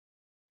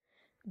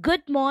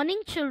Good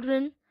morning,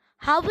 children.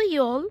 How are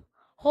you all?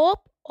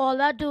 Hope all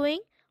are doing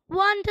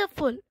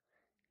wonderful.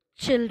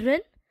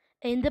 Children,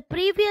 in the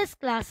previous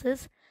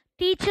classes,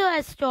 teacher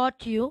has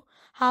taught you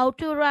how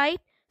to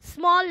write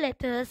small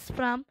letters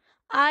from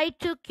I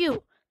to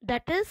Q.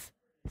 That is,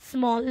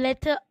 small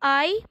letter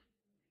I,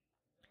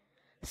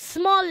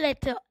 small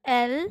letter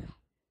L,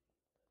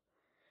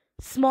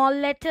 small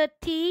letter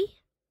T,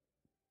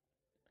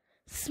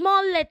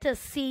 small letter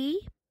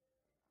C,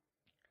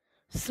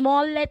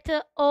 small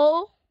letter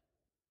O,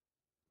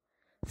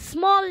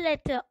 small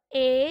letter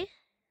A,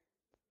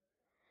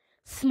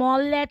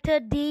 small letter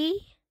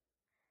D,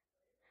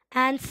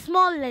 and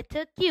small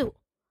letter Q.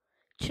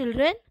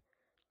 Children,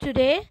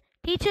 today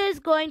teacher is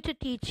going to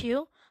teach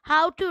you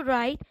how to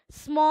write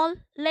small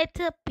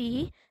letter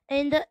P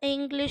in the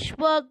English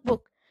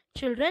workbook.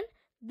 Children,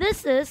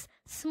 this is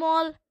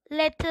small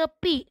letter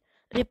P.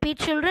 Repeat,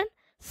 children,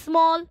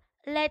 small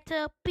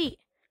letter P.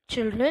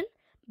 Children,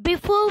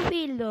 before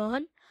we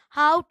learn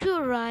how to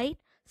write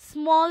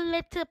small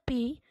letter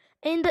P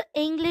in the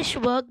English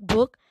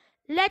workbook,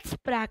 let's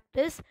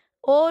practice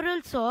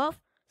orals of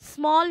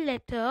small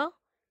letter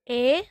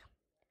A,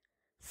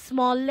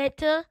 small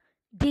letter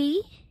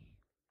D,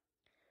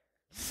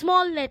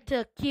 small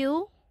letter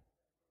Q,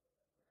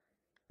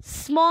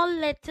 small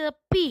letter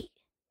P.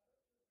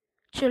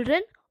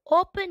 Children,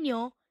 open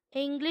your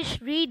English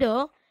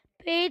reader,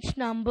 page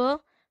number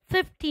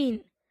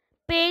 15.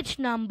 Page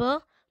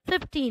number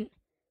 15.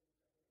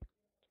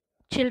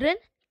 Children,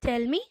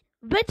 tell me,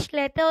 which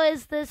letter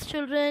is this,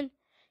 children?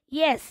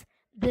 Yes,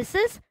 this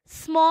is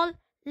small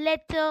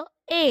letter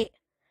A.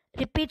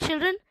 Repeat,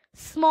 children,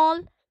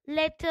 small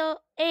letter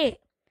A.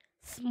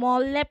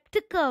 Small left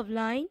curve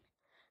line,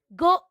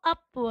 go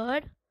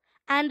upward,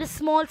 and a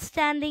small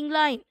standing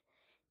line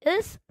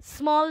is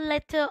small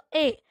letter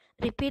A.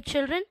 Repeat,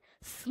 children,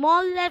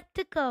 small left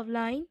curve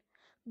line,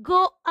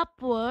 go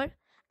upward,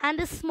 and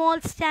a small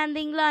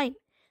standing line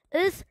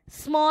is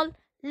small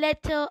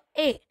letter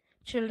A.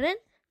 Children,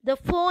 the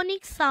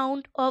phonic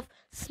sound of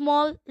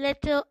small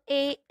letter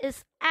A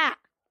is A.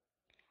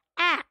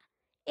 A.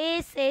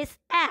 A says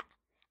A.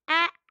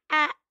 A,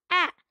 A,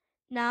 A.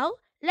 Now,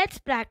 let's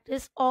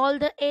practice all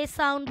the A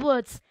sound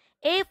words.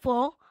 A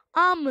for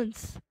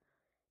almonds.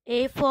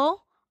 A for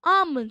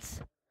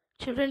almonds.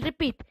 Children,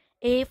 repeat.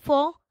 A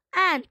for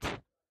ant.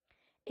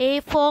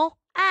 A for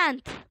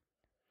ant.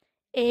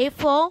 A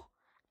for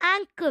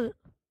ankle.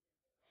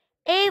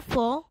 A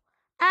for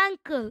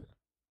ankle.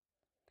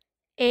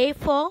 A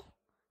for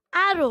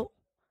arrow.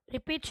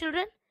 Repeat,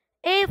 children.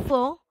 A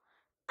for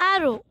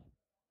arrow.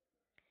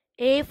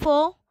 A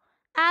for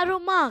arrow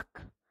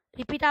mark.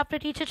 Repeat after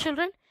teacher,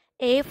 children.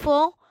 A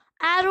for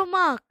arrow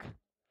mark.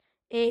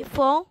 A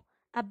for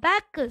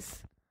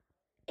abacus.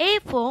 A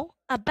for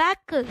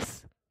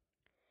abacus.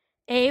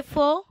 A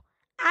for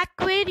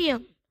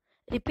aquarium.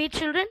 Repeat,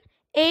 children.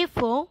 A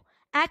for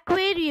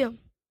aquarium.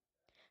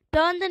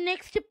 Turn the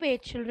next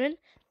page, children.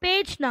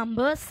 Page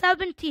number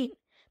 17.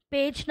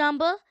 Page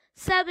number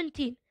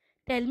 17.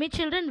 Tell me,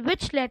 children,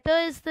 which letter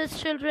is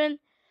this, children?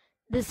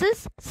 This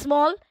is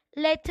small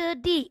letter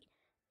D.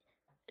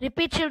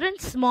 Repeat, children,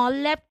 small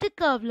left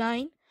curve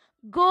line,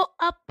 go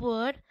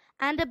upward,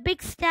 and a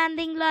big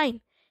standing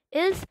line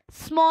is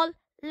small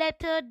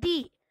letter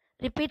D.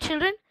 Repeat,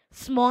 children,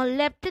 small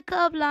left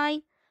curve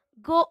line,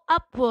 go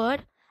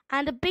upward,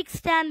 and a big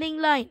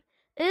standing line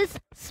is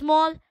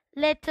small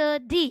letter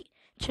D.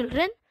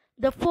 Children,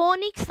 the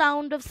phonic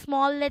sound of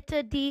small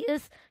letter D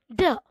is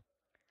D.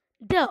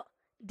 D.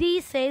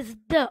 D says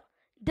D.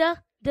 D,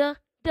 D,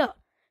 D.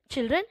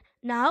 Children,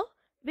 now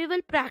we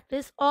will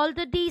practice all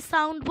the D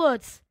sound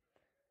words.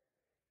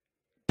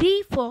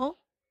 D for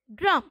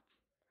drum.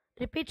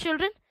 Repeat,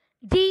 children.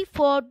 D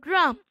for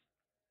drum.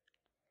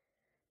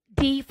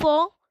 D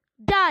for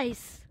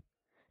dice.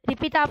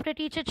 Repeat after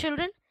teacher,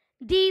 children.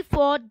 D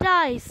for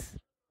dice.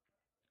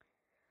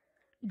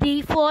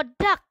 D for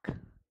duck.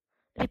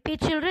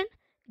 Repeat, children.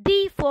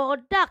 D for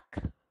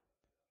duck.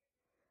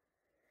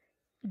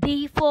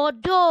 D for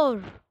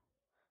door.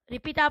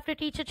 Repeat after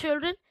teacher,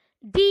 children.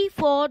 D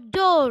for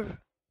door.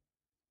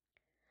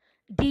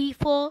 D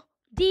for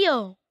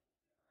deer.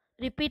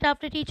 Repeat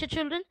after teacher,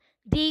 children.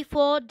 D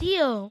for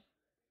deer.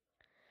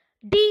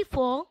 D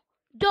for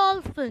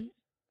dolphin.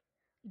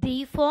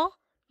 D for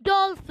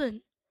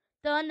dolphin.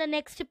 Turn the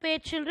next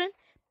page, children.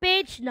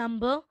 Page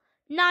number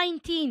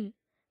 19.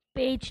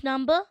 Page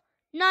number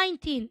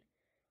 19.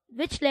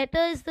 Which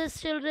letter is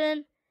this,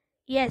 children?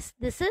 Yes,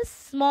 this is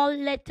small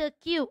letter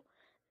Q.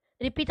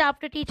 Repeat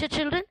after teacher,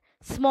 children.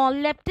 Small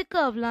left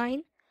curve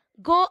line,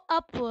 go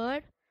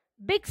upward,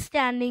 big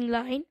standing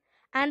line,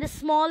 and a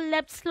small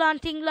left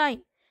slanting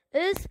line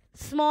is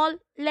small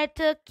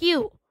letter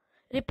Q.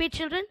 Repeat,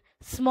 children.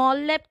 Small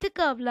left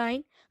curve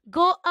line,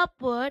 go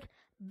upward,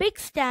 big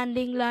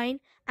standing line,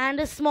 and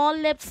a small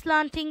left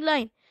slanting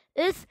line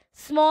is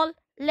small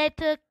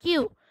letter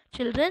Q.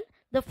 Children,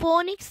 the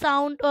phonic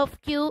sound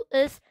of Q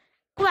is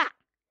quack,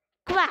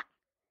 quack.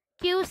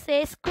 Q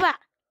says quack,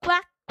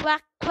 quack,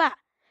 quack, quack.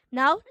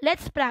 Now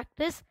let's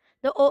practice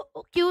the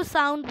Q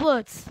sound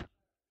words.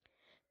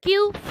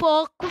 Q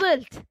for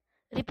quilt.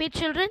 Repeat,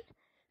 children.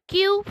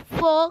 Q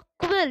for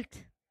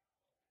quilt.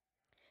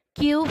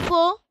 Q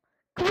for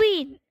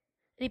queen.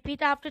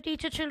 Repeat after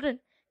teacher, children.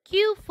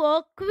 Q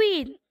for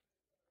queen.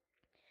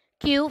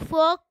 Q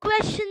for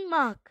question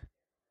mark.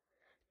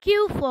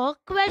 Q for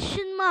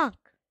question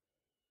mark.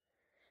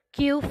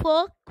 Q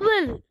for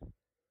quill.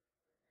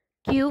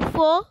 Q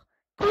for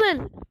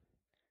quill.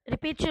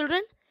 Repeat,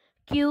 children.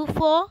 Q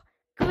for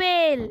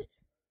quail.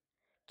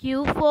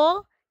 Q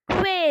for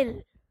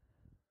quail.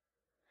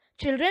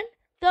 Children,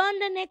 turn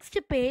the next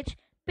page,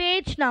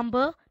 page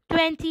number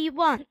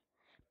 21.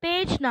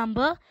 Page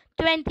number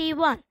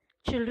 21.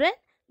 Children,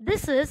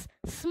 this is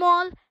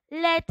small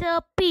letter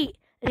P.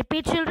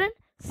 Repeat, children.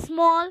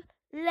 Small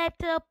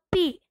letter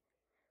P.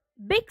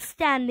 Big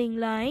standing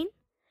line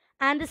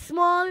and a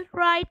small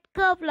right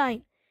curve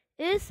line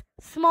is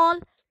small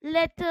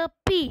letter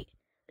P.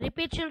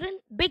 Repeat, children.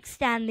 Big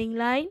standing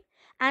line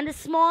and a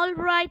small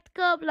right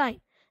curve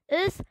line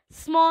is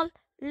small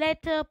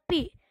letter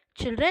P.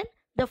 Children,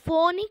 the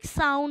phonic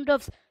sound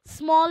of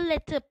small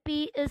letter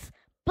P is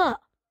P.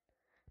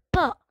 P.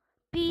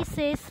 P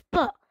says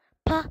P.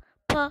 P,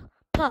 P,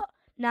 P.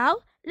 Now,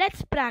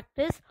 let's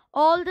practice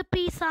all the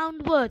P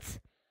sound words.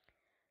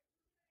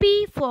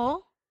 P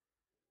for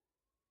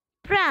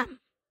pram.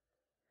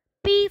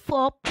 P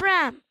for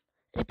pram.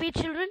 Repeat,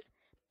 children.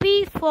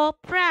 P for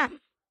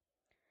pram.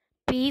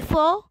 P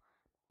for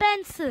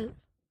pencil.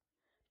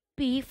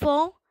 P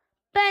for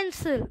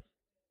pencil.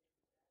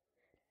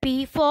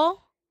 P for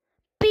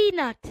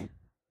peanut.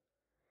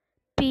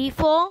 P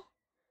for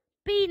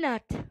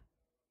peanut.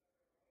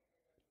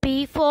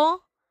 P for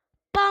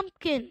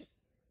pumpkin.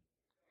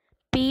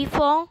 P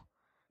for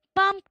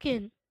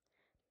pumpkin.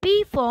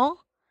 P for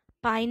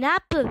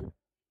pineapple.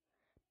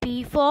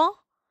 P for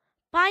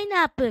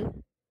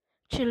pineapple.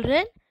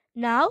 Children,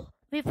 now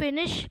we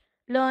finish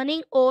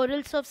learning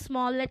orals of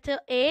small letter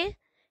A,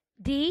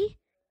 D,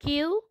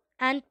 Q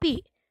and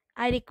P.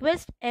 I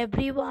request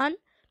everyone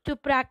to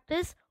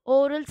practice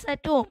orals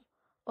at home.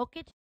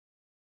 Okay.